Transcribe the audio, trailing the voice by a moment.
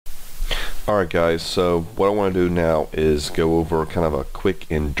Alright guys, so what I want to do now is go over kind of a quick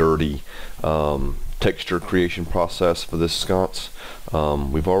and dirty texture creation process for this sconce.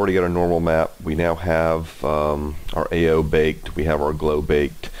 We've already got a normal map. We now have our AO baked, we have our glow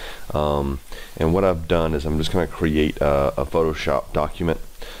baked, and what I've done is I'm just going to create a Photoshop document.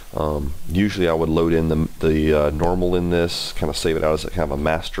 Usually I would load in the normal in this, kind of save it out as a kind of a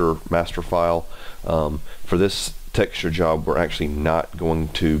master file. For this texture job, we're actually not going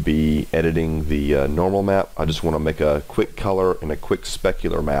to be editing the normal map. I just want to make a quick color and a quick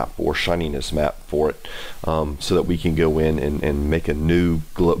specular map or shininess map for it, so that we can go in and make a new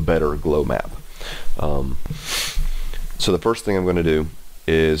better glow map. So the first thing I'm going to do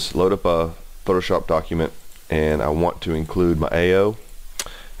is load up a Photoshop document, and I want to include my AO,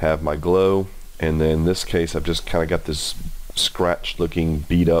 have my glow, and then in this case I've just kind of got this scratched looking,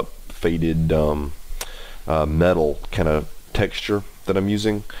 beat up, faded metal kind of texture that I'm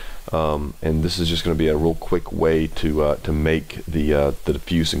using, and this is just going to be a real quick way to make the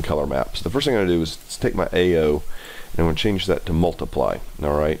diffuse and color map. So the first thing I'm going to do is take my AO and I'm going to change that to multiply.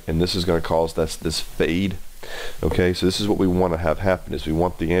 Alright, and this is going to cause this fade. Okay, so this is what we want to have happen, is we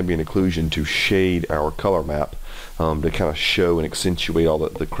want the ambient occlusion to shade our color map, to kind of show and accentuate all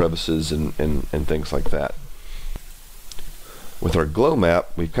the crevices and things like that. With our glow map,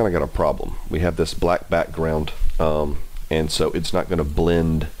 we've kind of got a problem. We have this black background, and so it's not going to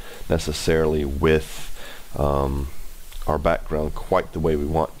blend necessarily with our background quite the way we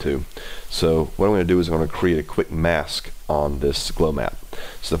want to. So what I'm going to do is I'm going to create a quick mask on this glow map.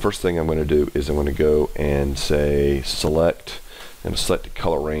 So the first thing I'm going to do is I'm going to go and say select, and select a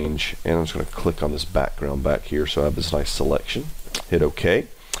color range, and I'm just going to click on this background back here so I have this nice selection. Hit OK.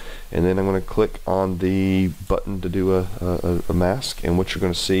 And then I'm going to click on the button to do a mask, and what you're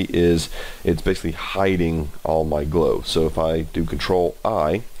going to see is it's basically hiding all my glow. So if I do Control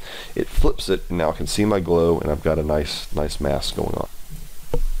I, it flips it, and now I can see my glow, and I've got a nice mask going on.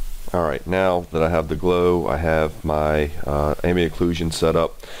 Alright, now that I have the glow, I have my ambient occlusion set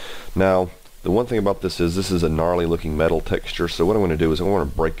up. Now the one thing about this is a gnarly looking metal texture, so what I'm going to do is I want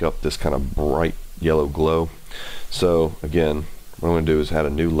to break up this kind of bright yellow glow. So again, what I'm going to do is add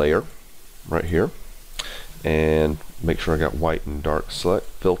a new layer right here, and make sure I got white and dark select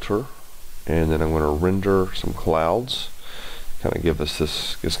filter, and then I'm going to render some clouds, kind of give us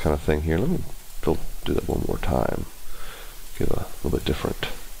this kind of thing here. Let me do that one more time, give a little bit different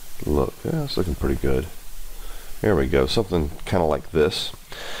look. Yeah, it's looking pretty good. There we go, something kind of like this,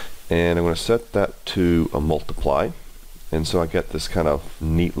 and I'm going to set that to a multiply, and so I get this kind of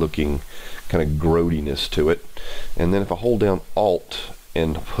neat looking kind of growtiness to it. And then if I hold down Alt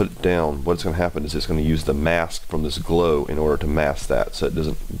and put it down, what's going to happen is it's going to use the mask from this glow in order to mask that, so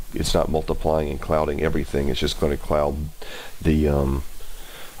it's not multiplying and clouding everything. It's just going to cloud the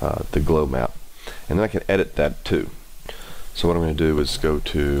glow map, and then I can edit that too. So what I'm going to do is go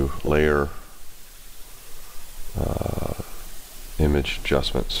to Layer, Image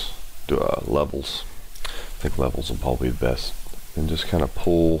Adjustments, do Levels. I think levels will probably be the best, and just kind of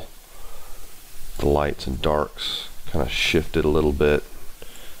pull the lights and darks, kind of shift it a little bit,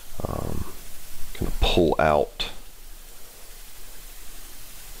 kind of pull out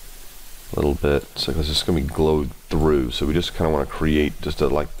a little bit, so because it's going to be glowed through. So we just kind of want to create just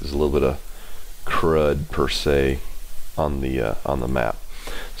like this little bit of crud per se on the map.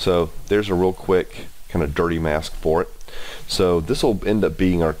 So there's a real quick kind of dirty mask for it. So this will end up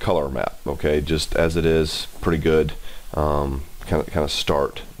being our color map, okay, just as it is, pretty good. Kind of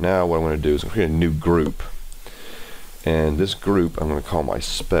start. Now what I'm going to do is create a new group, and this group I'm going to call my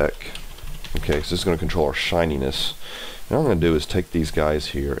spec. Okay, so this is going to control our shininess. And what I'm going to do is take these guys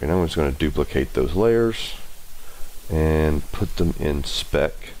here, and I'm just going to duplicate those layers and put them in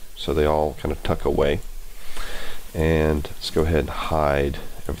spec so they all kind of tuck away. And let's go ahead and hide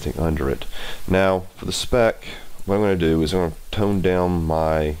everything under it. Now for the spec, what I'm going to do is I'm going to tone down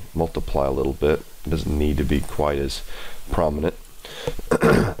my multiply a little bit. It doesn't need to be quite as prominent.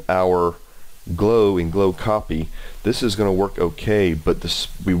 Our glow and glow copy, this is going to work okay, but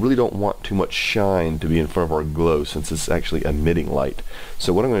we really don't want too much shine to be in front of our glow since it's actually emitting light.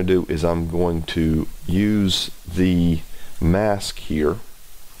 So what I'm going to do is I'm going to use the mask here,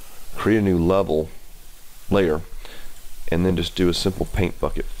 create a new layer, and then just do a simple paint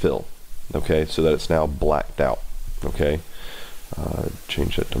bucket fill, okay, so that it's now blacked out. Okay,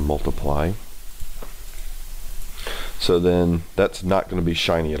 change that to multiply. So then that's not going to be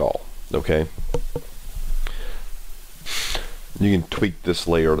shiny at all. Okay, you can tweak this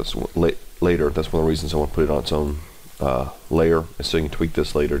layer later. That's one of the reasons I want to put it on its own layer, so you can tweak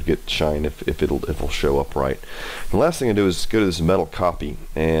this later to get shine if it'll show up right. The last thing I do is go to this metal copy,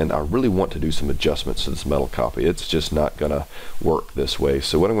 and I really want to do some adjustments to this metal copy. It's just not gonna work this way.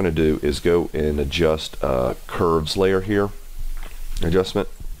 So what I'm going to do is go and adjust curves layer here, adjustment.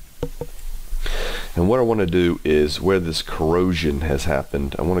 And what I want to do is where this corrosion has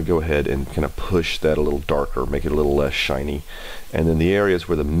happened, I want to go ahead and kind of push that a little darker, make it a little less shiny. And then the areas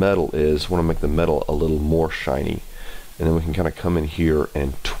where the metal is, I want to make the metal a little more shiny. And then we can kind of come in here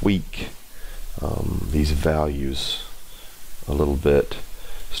and tweak these values a little bit.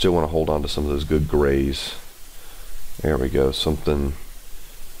 Still want to hold on to some of those good grays. There we go, something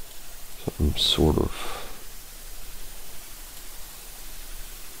sort of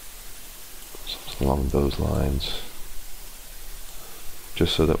along those lines,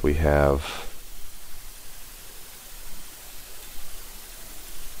 just so that we have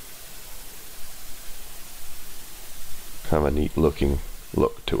kind of a neat looking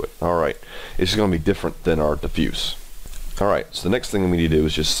look to it. Alright, it's going to be different than our diffuse. Alright, so the next thing we need to do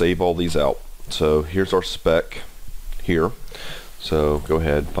is just save all these out. So here's our spec here. So go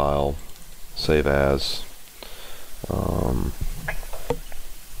ahead, file, save as.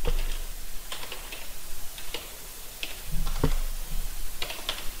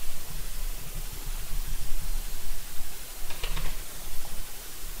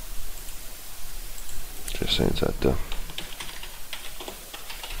 Just change that to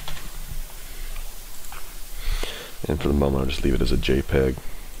and for the moment I'll just leave it as a JPEG.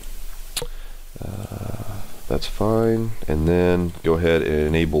 That's fine. And then go ahead and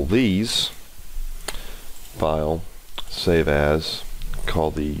enable these. File, save as, call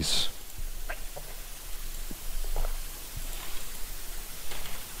these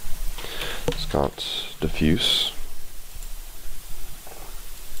Sconce diffuse.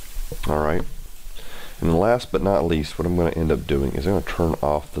 Alright. And last but not least, what I'm going to end up doing is I'm going to turn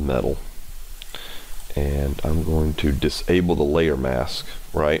off the metal. And I'm going to disable the layer mask,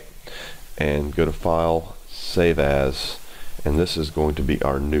 right? And go to File, Save As, and this is going to be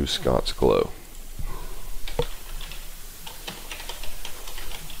our new Sconce glow.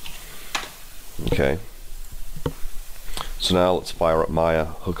 Okay. So now let's fire up Maya,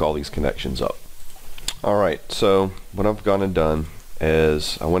 hook all these connections up. Alright, so what I've gone and done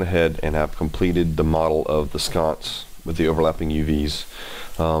is I went ahead and have completed the model of the sconce with the overlapping UVs,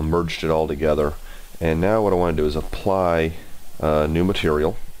 merged it all together, and now what I want to do is apply new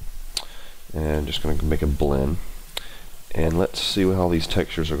material, and just going to make a blend, and let's see how these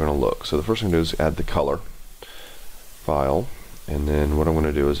textures are going to look. So the first thing I'm going to do is add the color, file, and then what I'm going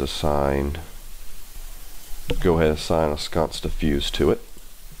to do is go ahead and assign a sconce diffuse to it.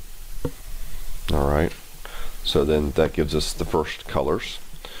 Alright. So then that gives us the first colors.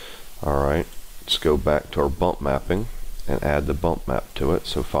 Alright, let's go back to our bump mapping and add the bump map to it.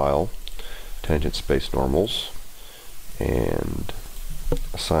 So file, tangent space normals, and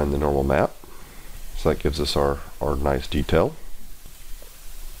assign the normal map. So that gives us our nice detail.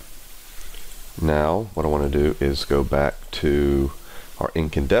 Now what I want to do is go back to our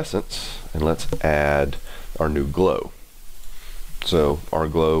incandescence and let's add our new glow. So our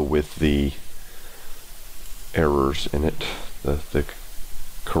glow with the errors in it, the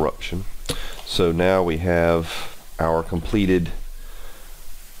corruption. So now we have our completed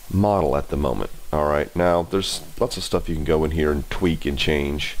model at the moment. Alright, now there's lots of stuff you can go in here and tweak and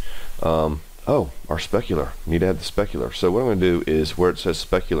change. Oh, our specular. We need to add the specular. So what I'm going to do is where it says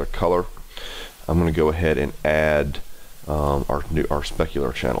specular color, I'm going to go ahead and add our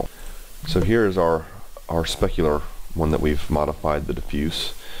specular channel. So here is our specular one that we've modified, the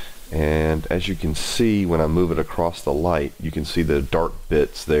diffuse. And as you can see, when I move it across the light, you can see the dark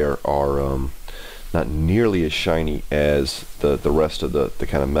bits there are not nearly as shiny as the rest of the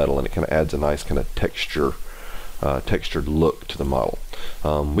kind of metal, and it kind of adds a nice kind of textured look to the model.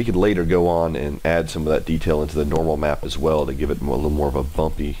 We could later go on and add some of that detail into the normal map as well to give it a little more of a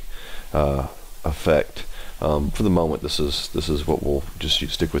bumpy effect. For the moment, this is what we'll just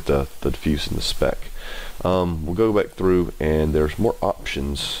stick with the diffuse and the spec. We'll go back through, and there's more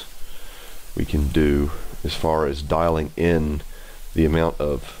options we can do as far as dialing in the amount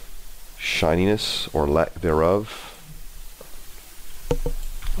of shininess or lack thereof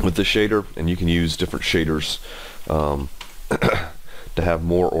with the shader, and you can use different shaders to have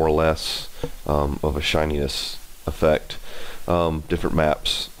more or less of a shininess effect, different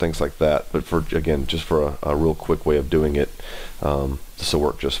maps, things like that. But for just for a real quick way of doing it, this will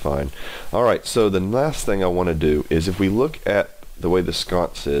work just fine. Alright, so the last thing I want to do is, if we look at the way the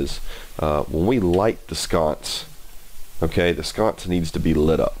sconce is, when we light the sconce, okay, the sconce needs to be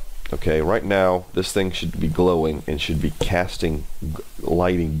lit up. Okay, right now this thing should be glowing and should be casting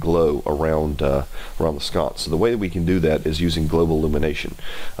lighting glow around around the sconce. So the way that we can do that is using global illumination.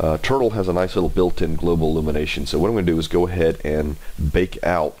 Turtle has a nice little built-in global illumination. So what I'm going to do is go ahead and bake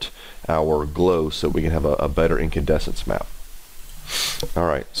out our glow so we can have a better incandescence map.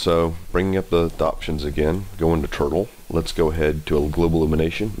 Alright, so bringing up the options again, go into Turtle. Let's go ahead to a global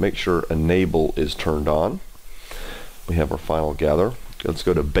illumination. Make sure Enable is turned on. We have our final gather. Let's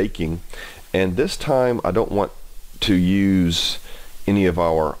go to baking, and this time I don't want to use any of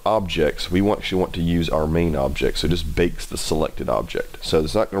our objects. We actually want to use our main object, so it just bakes the selected object. So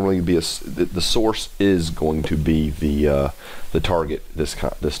it's not going to really be the source is going to be the target this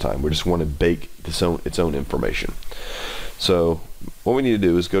time. We just want to bake its own information. So what we need to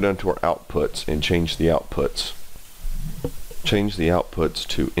do is go down to our outputs and change the outputs. Change the outputs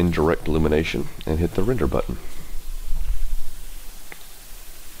to indirect illumination and hit the render button.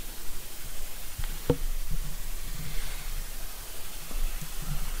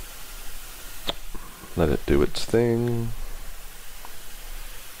 Let it do its thing.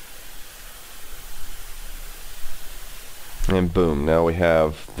 And boom, now we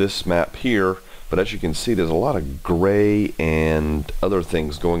have this map here, but as you can see there's a lot of gray and other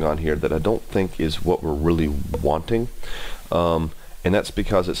things going on here that I don't think is what we're really wanting. And that's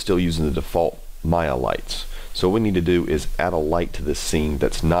because it's still using the default Maya lights. So what we need to do is add a light to this scene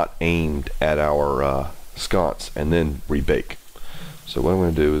that's not aimed at our sconce and then rebake. So what I'm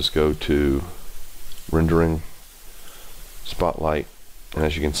going to do is go to rendering, spotlight, and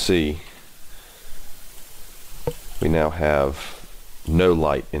as you can see we now have no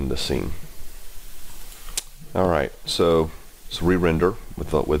light in the scene. Alright, so let's re-render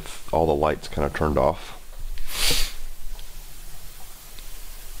with all the lights kind of turned off.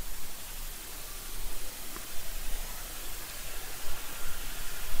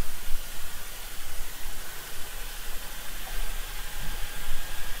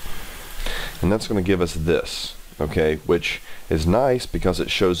 And that's going to give us this, okay, which is nice because it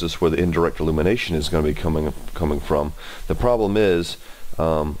shows us where the indirect illumination is going to be coming from. The problem is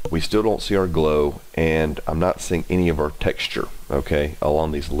we still don't see our glow, and I'm not seeing any of our texture, okay,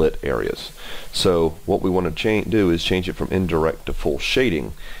 along these lit areas. So what we want to do is change it from indirect to full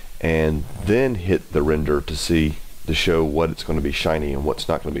shading, and then hit the render to show what it's going to be shiny and what's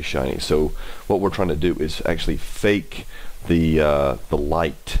not going to be shiny. So what we're trying to do is actually fake the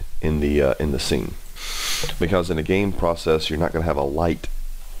light in the scene, because in a game process you're not going to have a light,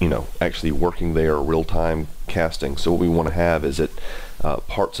 you know, actually working there real-time casting. So what we want to have is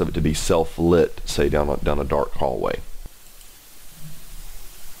parts of it to be self-lit, say down a dark hallway.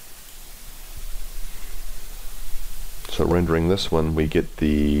 So rendering this one, we get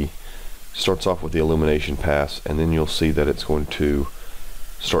starts off with the illumination pass, and then you'll see that it's going to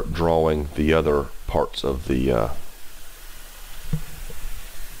start drawing the other parts of the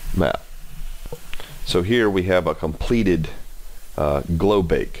map. So here we have a completed glow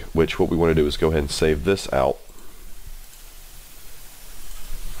bake, which what we want to do is go ahead and save this out.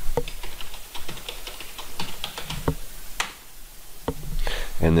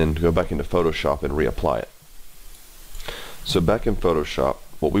 And then go back into Photoshop and reapply it. So back in Photoshop,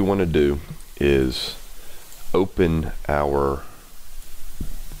 what we want to do is open our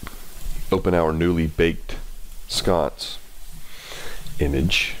newly baked sconce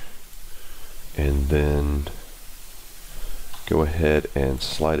image, and then go ahead and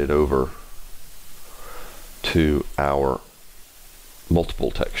slide it over to our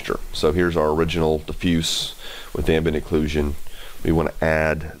multiple texture. So here's our original diffuse with ambient occlusion. We want to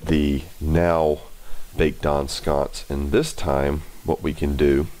add the now baked on sconce, and this time what we can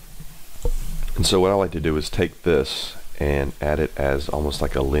do, and so what I like to do is take this and add it as almost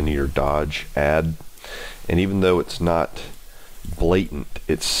like a linear dodge add, and even though it's not blatant,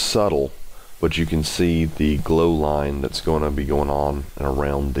 it's subtle, but you can see the glow line that's going to be going on and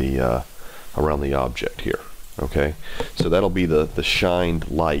around the object here. Okay, so that'll be the shined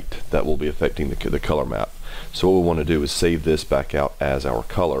light that will be affecting the color map. So what we want to do is save this back out as our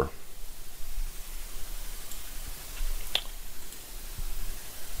color.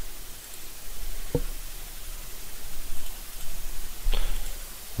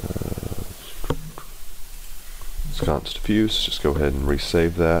 Sconce diffuse, just go ahead and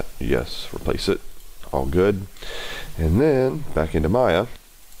resave that. Yes, replace it. All good. And then back into Maya,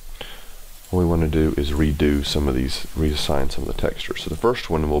 what we want to do is redo some of these, reassign some of the textures. So the first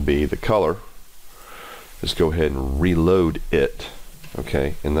one will be the color. Just go ahead and reload it,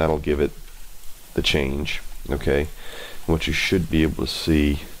 okay, and that'll give it the change, okay. And what you should be able to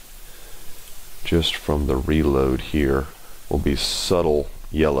see just from the reload here will be subtle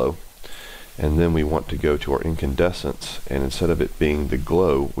yellow. And then we want to go to our incandescence, and instead of it being the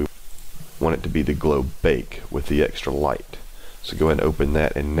glow, we want it to be the glow bake with the extra light. So go ahead and open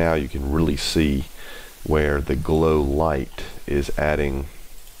that, and now you can really see where the glow light is adding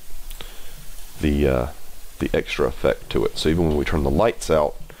the extra effect to it. So even when we turn the lights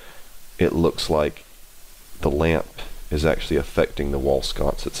out, it looks like the lamp is actually affecting the wall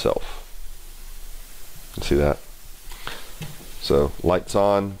sconce itself. You see that? So lights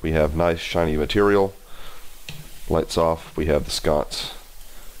on, we have nice shiny material. Lights off, we have the sconce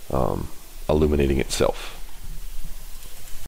illuminating itself.